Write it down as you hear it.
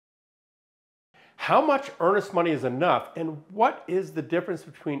How much earnest money is enough, and what is the difference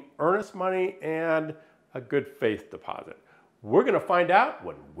between earnest money and a good faith deposit? We're going to find out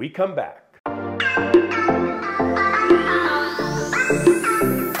when we come back.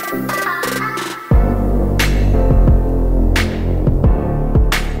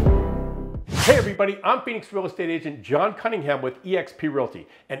 Hey everybody, I'm Phoenix real estate agent John Cunningham with eXp Realty,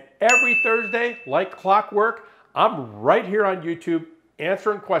 and every Thursday, like clockwork, I'm right here on YouTube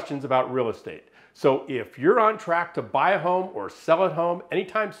answering questions about real estate. So if you're on track to buy a home or sell a home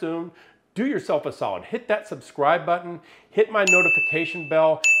anytime soon, do yourself a solid. Hit that subscribe button, hit my notification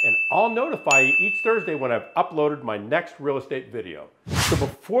bell, and I'll notify you each Thursday when I've uploaded my next real estate video. So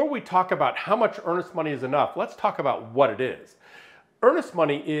before we talk about how much earnest money is enough, let's talk about what it is. Earnest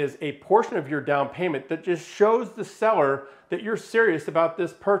money is a portion of your down payment that just shows the seller that you're serious about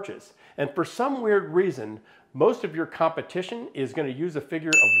this purchase. And for some weird reason, most of your competition is going to use a figure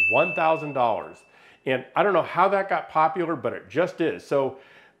of $1,000. And I don't know how that got popular, but it just is. So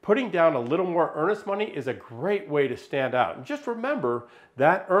putting down a little more earnest money is a great way to stand out. And just remember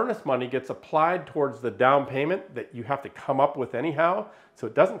that earnest money gets applied towards the down payment that you have to come up with anyhow, so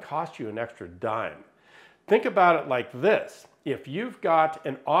it doesn't cost you an extra dime. Think about it like this. If you've got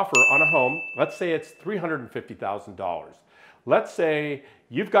an offer on a home, let's say it's $350,000. Let's say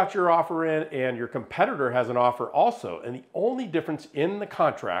you've got your offer in and your competitor has an offer also, and the only difference in the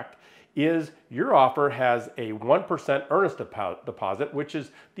contract is your offer has a 1% earnest deposit, which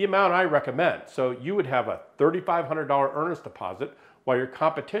is the amount I recommend. So you would have a $3,500 earnest deposit while your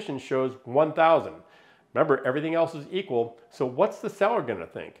competition shows $1,000. Remember, everything else is equal, so what's the seller gonna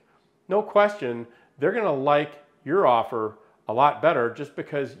think? No question, they're gonna like your offer a lot better just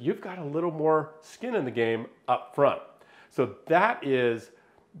because you've got a little more skin in the game up front. So that is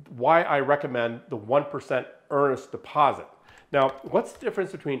why I recommend the 1% earnest deposit. Now, what's the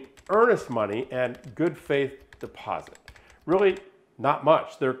difference between earnest money and good faith deposit? Really, not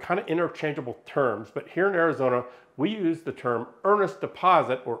much. They're kind of interchangeable terms, but here in Arizona, we use the term earnest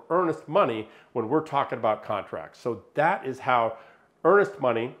deposit or earnest money when we're talking about contracts. So that is how earnest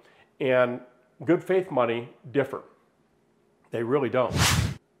money and good faith money differ. They really don't.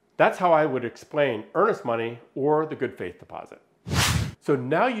 That's how I would explain earnest money or the good faith deposit. So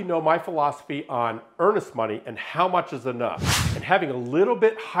now you know my philosophy on earnest money and how much is enough. And having a little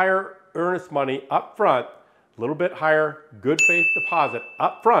bit higher earnest money up front, a little bit higher good faith deposit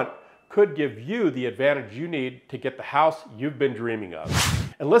up front could give you the advantage you need to get the house you've been dreaming of.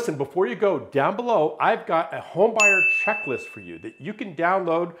 And listen, before you go, down below, I've got a home buyer checklist for you that you can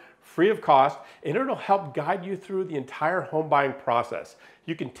download free of cost, and it'll help guide you through the entire home buying process.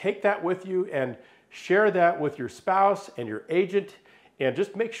 You can take that with you and share that with your spouse and your agent, and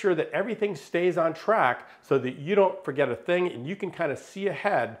just make sure that everything stays on track so that you don't forget a thing and you can kind of see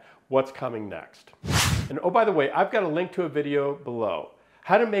ahead what's coming next. And oh, by the way, I've got a link to a video below.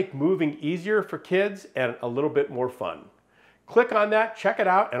 How to make moving easier for kids and a little bit more fun. Click on that, check it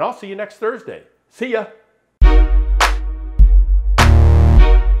out, and I'll see you next Thursday. See ya.